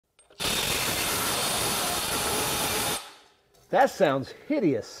That sounds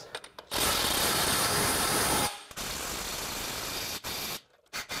hideous.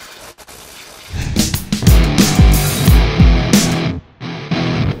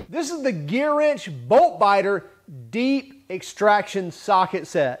 This is the GEARWRENCH bolt biter deep extraction socket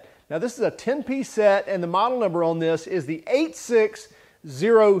set. Now this is a 10-piece set and the model number on this is the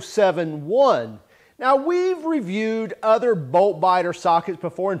 86071. Now we've reviewed other bolt biter sockets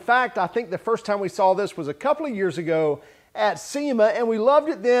before. In fact, I think the first time we saw this was a couple of years ago at SEMA, and we loved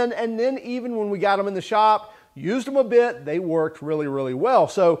it then, and then even when we got them in the shop, used them a bit, they worked really, really well.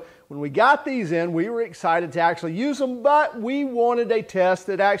 So when we got these in, we were excited to actually use them, but we wanted a test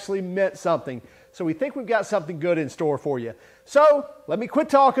that actually meant something. So we think we've got something good in store for you. So let me quit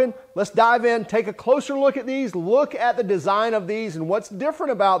talking. Let's dive in, take a closer look at these, look at the design of these and what's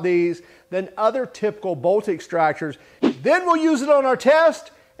different about these than other typical bolt extractors. Then we'll use it on our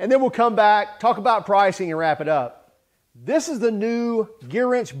test, and then we'll come back, talk about pricing, and wrap it up. This is the new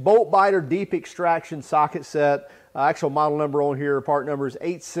GEARWRENCH bolt biter deep extraction socket set. Actual model number on here, part number is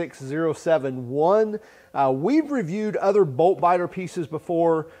 86071. We've reviewed other bolt biter pieces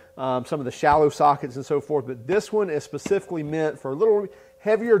before, some of the shallow sockets and so forth, but this one is specifically meant for a little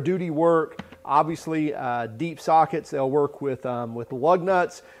heavier duty work. Obviously, deep sockets, they'll work with lug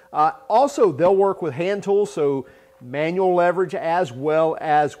nuts. Also, they'll work with hand tools, so manual leverage as well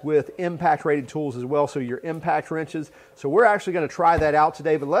as with impact rated tools as well, so your impact wrenches. So we're actually going to try that out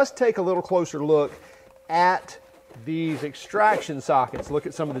today, but let's take a little closer look at these extraction sockets. Look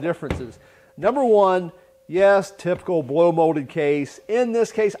at some of the differences. Number one, yes, typical blow molded case. In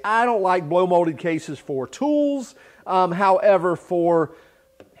this case, I don't like blow molded cases for tools. However, for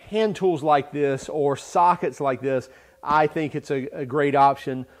hand tools like this or sockets like this, I think it's a great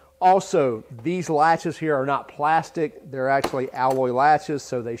option. Also, these latches here are not plastic. They're actually alloy latches,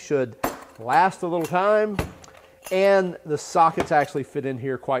 so they should last a little time. And the sockets actually fit in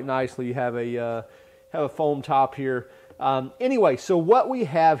here quite nicely. You have a foam top here. Anyway, so what we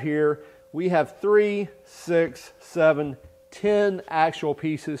have here, we have 3, 6, 7, 10 actual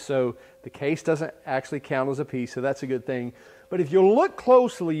pieces. So the case doesn't actually count as a piece, so that's a good thing. But if you look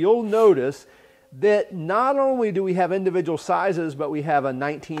closely, you'll notice that not only do we have individual sizes, but we have a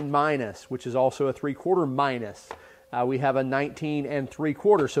 19 minus, which is also a 3/4 minus. We have a 19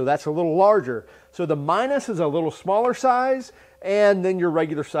 3/4, so that's a little larger. So the minus is a little smaller size, and then your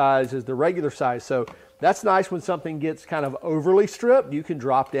regular size is the regular size. So that's nice when something gets kind of overly stripped. You can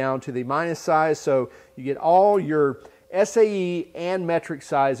drop down to the minus size, so you get all your SAE and metric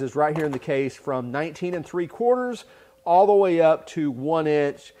sizes right here in the case, from 19 3/4 all the way up to 1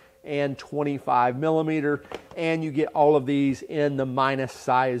 inch and 25 millimeter, and you get all of these in the minus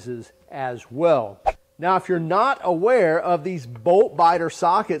sizes as well. Now, if you're not aware of these bolt biter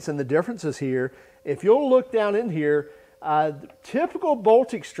sockets and the differences here, if you'll look down in here, typical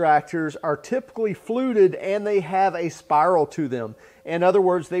bolt extractors are typically fluted and they have a spiral to them. In other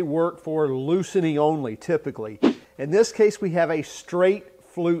words, they work for loosening only, typically. In this case, we have a straight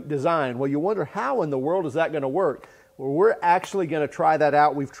flute design. Well, you wonder, how in the world is that going to work? Well, we're actually going to try that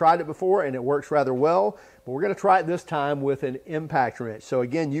out. We've tried it before and it works rather well, but we're going to try it this time with an impact wrench. So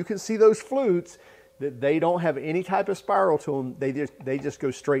again, you can see those flutes, that they don't have any type of spiral to them. They just go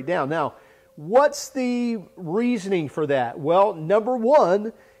straight down. Now, what's the reasoning for that? Well, number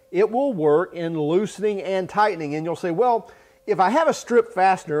one, it will work in loosening and tightening. And you'll say, well, if I have a strip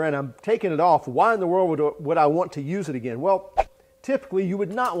fastener and I'm taking it off, why in the world would I want to use it again? Well, typically you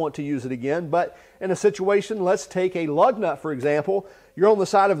would not want to use it again, but in a situation, let's take a lug nut for example. You're on the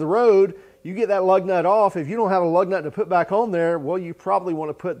side of the road, you get that lug nut off. If you don't have a lug nut to put back on there, well, you probably want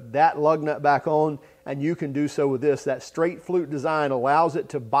to put that lug nut back on, and you can do so with this. That straight flute design allows it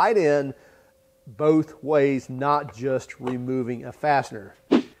to bite in both ways, not just removing a fastener.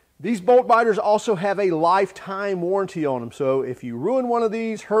 These bolt biters also have a lifetime warranty on them. So if you ruin one of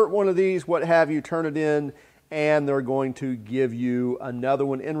these, hurt one of these, what have you, turn it in, and they're going to give you another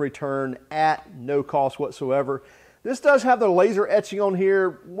one in return at no cost whatsoever. This does have the laser etching on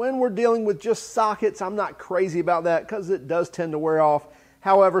here. When we're dealing with just sockets, I'm not crazy about that because it does tend to wear off.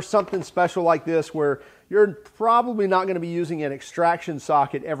 However, something special like this where you're probably not going to be using an extraction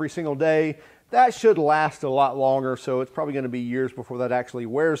socket every single day, that should last a lot longer, so it's probably going to be years before that actually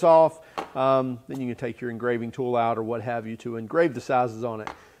wears off. Then you can take your engraving tool out or what have you to engrave the sizes on it.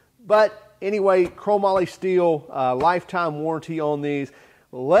 But anyway, chromoly steel, lifetime warranty on these.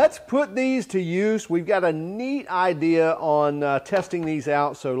 Let's put these to use. We've got a neat idea on testing these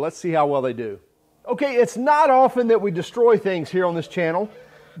out, so let's see how well they do. Okay, it's not often that we destroy things here on this channel,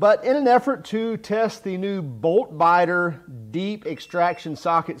 but in an effort to test the new bolt biter deep extraction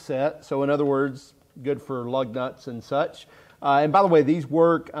socket set, so in other words, good for lug nuts and such, And by the way, these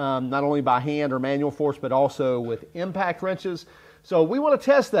work not only by hand or manual force, but also with impact wrenches. So we want to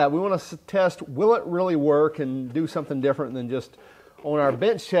test that. We want to test, will it really work, and do something different than just on our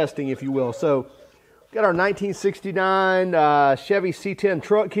bench testing, if you will. So we've got our 1969 Chevy C10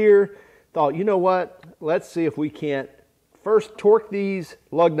 truck here. Thought, you know what? Let's see if we can't first torque these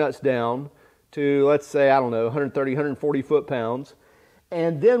lug nuts down to, let's say, I don't know, 130, 140 foot-pounds.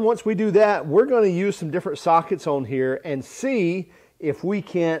 And then once we do that, we're going to use some different sockets on here and see if we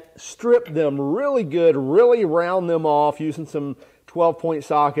can't strip them really good, really round them off using some 12-point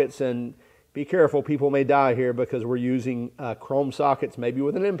sockets. And be careful, people may die here because we're using chrome sockets, maybe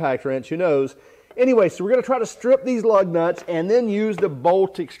with an impact wrench, who knows. Anyway, so we're going to try to strip these lug nuts and then use the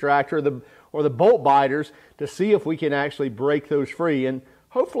bolt extractor or the bolt biters to see if we can actually break those free. And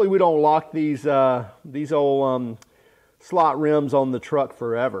hopefully we don't lock these old slot rims on the truck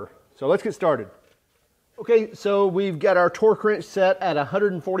forever. So let's get started. Okay, so we've got our torque wrench set at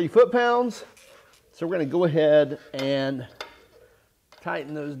 140 foot-pounds. So we're going to go ahead and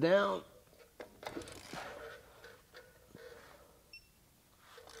tighten those down.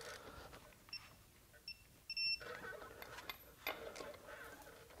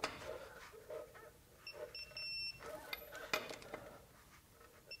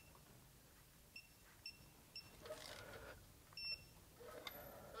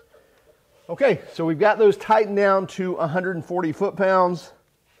 Okay, so we've got those tightened down to 140 foot-pounds.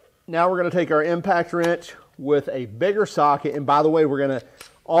 Now we're going to take our impact wrench with a bigger socket, and by the way, we're going to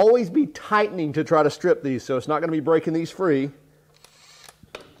always be tightening to try to strip these, so it's not going to be breaking these free.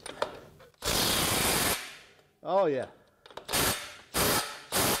 Oh yeah.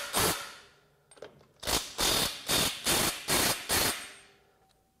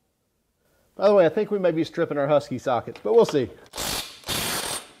 By the way, I think we may be stripping our Husky sockets, but we'll see.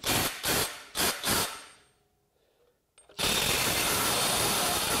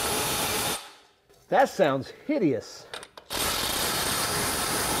 That sounds hideous.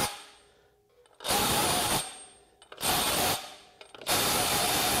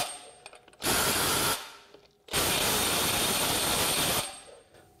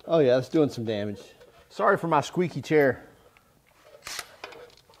 Oh yeah, it's doing some damage. Sorry for my squeaky chair.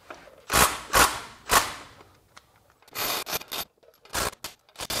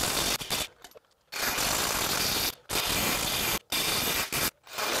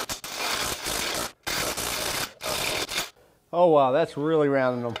 Oh wow, that's really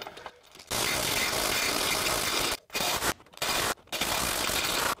rounding them.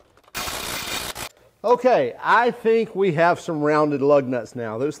 Okay, I think we have some rounded lug nuts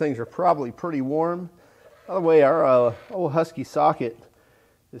now. Those things are probably pretty warm. By the way, our old Husky socket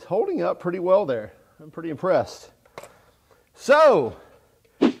is holding up pretty well there. I'm pretty impressed. So,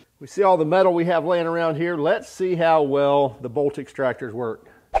 we see all the metal we have laying around here. Let's see how well the bolt extractors work.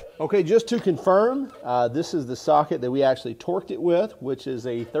 Okay, just to confirm, this is the socket that we actually torqued it with, which is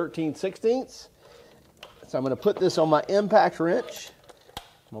a 13/16. So I'm going to put this on my impact wrench.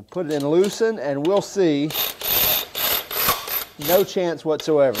 I'm going to put it in loosen, and we'll see. No chance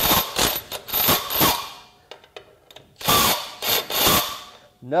whatsoever.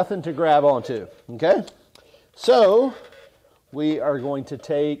 Nothing to grab onto, okay? So we are going to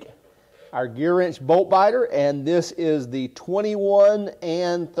take our gear wrench bolt biter, and this is the 21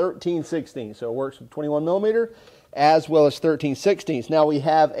 and 13/16. So it works with 21 millimeter as well as 13/16. Now we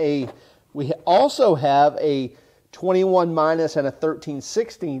also have a 21 minus and a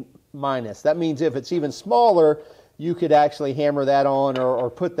 13/16 minus. That means if it's even smaller, you could actually hammer that on or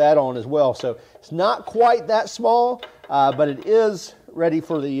put that on as well. So it's not quite that small, but it is ready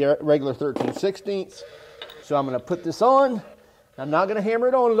for the regular 13/16. So I'm going to put this on. I'm not going to hammer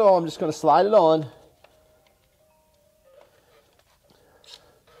it on at all. I'm just going to slide it on.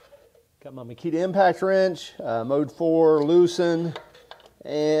 Got my Makita impact wrench, mode 4, loosen,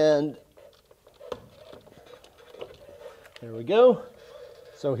 and there we go.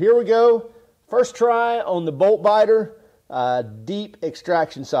 So here we go. First try on the bolt biter, deep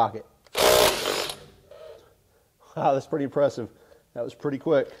extraction socket. Wow, that's pretty impressive. That was pretty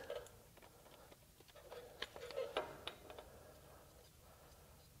quick.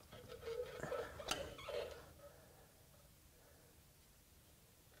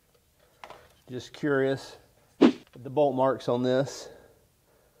 Just curious at the bolt marks on this,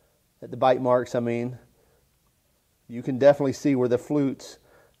 at the bite marks, I mean. You can definitely see where the flutes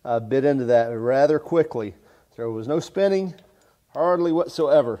bit into that rather quickly. So there was no spinning, hardly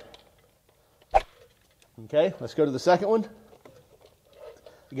whatsoever. Okay, let's go to the second one.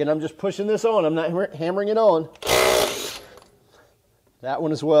 Again, I'm just pushing this on. I'm not hammering it on. That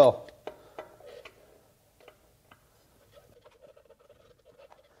one as well.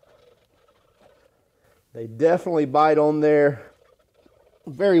 They definitely bite on there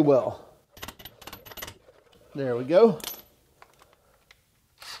very well. There we go.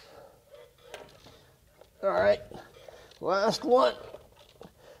 All right, last one.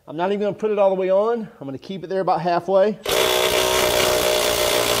 I'm not even going to put it all the way on. I'm going to keep it there about halfway.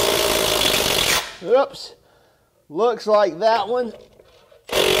 Oops. Looks like that one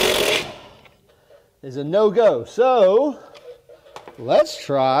is a no-go. So let's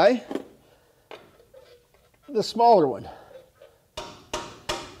try the smaller one.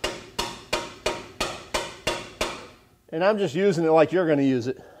 And I'm just using it like you're going to use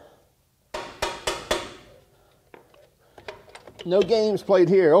it. No games played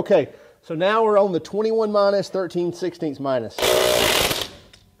here. Okay, so now we're on the 21 minus, 13/16 minus.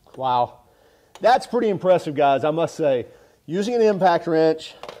 Wow. That's pretty impressive, guys, I must say. Using an impact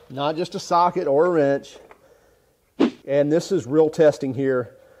wrench, not just a socket or a wrench. And this is real testing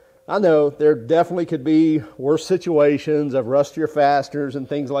here. I know there definitely could be worse situations of rustier fasteners and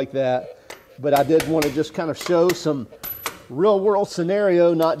things like that. But I did want to just kind of show some real world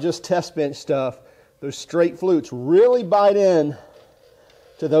scenario, not just test bench stuff. Those straight flutes really bite in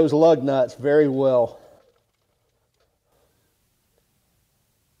to those lug nuts very well.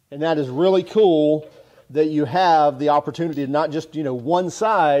 And that is really cool that you have the opportunity to not just, one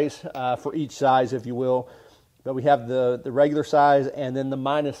size for each size, if you will, but we have the regular size and then the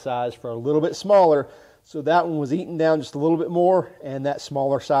minus size for a little bit smaller. So that one was eaten down just a little bit more, and that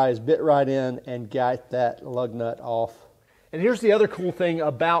smaller size bit right in and got that lug nut off. And here's the other cool thing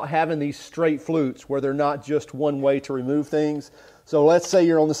about having these straight flutes where they're not just one way to remove things. So let's say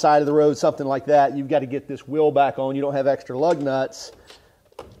you're on the side of the road, something like that. You've got to get this wheel back on. You don't have extra lug nuts.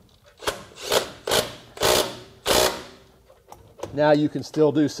 Now you can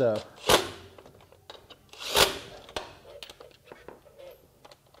still do so.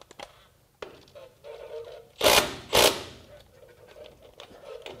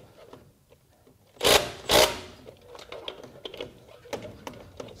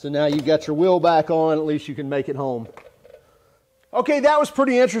 So now you got your wheel back on, at least you can make it home. Okay, that was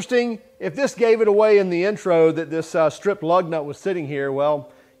pretty interesting. If this gave it away in the intro that this stripped lug nut was sitting here,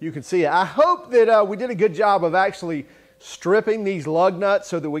 well, you can see it. I hope that we did a good job of actually stripping these lug nuts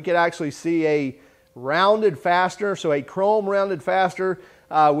so that we could actually see a rounded fastener, so a chrome rounded fastener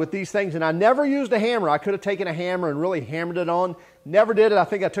with these things. And I never used a hammer. I could have taken a hammer and really hammered it on. Never did it. I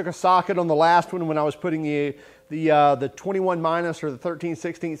think I took a socket on the last one when I was putting the 21 minus or the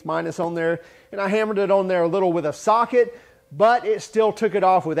 13/16 minus on there, and I hammered it on there a little with a socket, but it still took it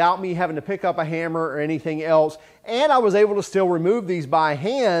off without me having to pick up a hammer or anything else. And I was able to still remove these by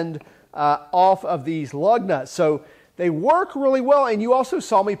hand off of these lug nuts. So they work really well, and you also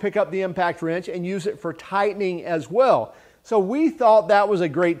saw me pick up the impact wrench and use it for tightening as well. So we thought that was a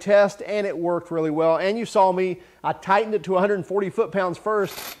great test, and it worked really well. And you saw me, I tightened it to 140 foot-pounds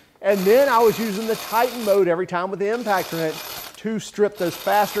first, and then I was using the tighten mode every time with the impact wrench to strip those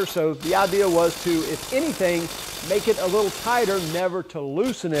faster. So the idea was to, if anything, make it a little tighter, never to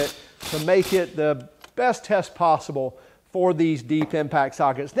loosen it, to make it the best test possible for these deep impact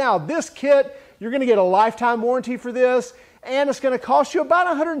sockets. Now, this kit, you're going to get a lifetime warranty for this, and it's going to cost you about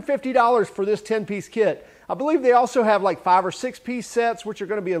 $150 for this 10-piece kit. I believe they also have like 5 or 6 piece sets, which are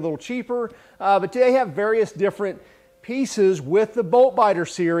going to be a little cheaper, but they have various different pieces with the bolt biter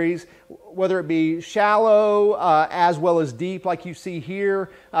series, whether it be shallow as well as deep like you see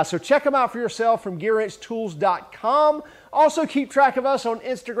here. So check them out for yourself from GearWrenchTools.com. Also keep track of us on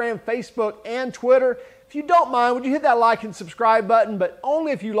Instagram, Facebook, and Twitter. If you don't mind, would you hit that like and subscribe button, but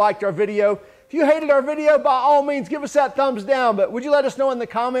only if you liked our video. If you hated our video, by all means, give us that thumbs down, but would you let us know in the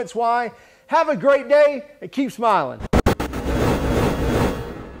comments why? Have a great day and keep smiling.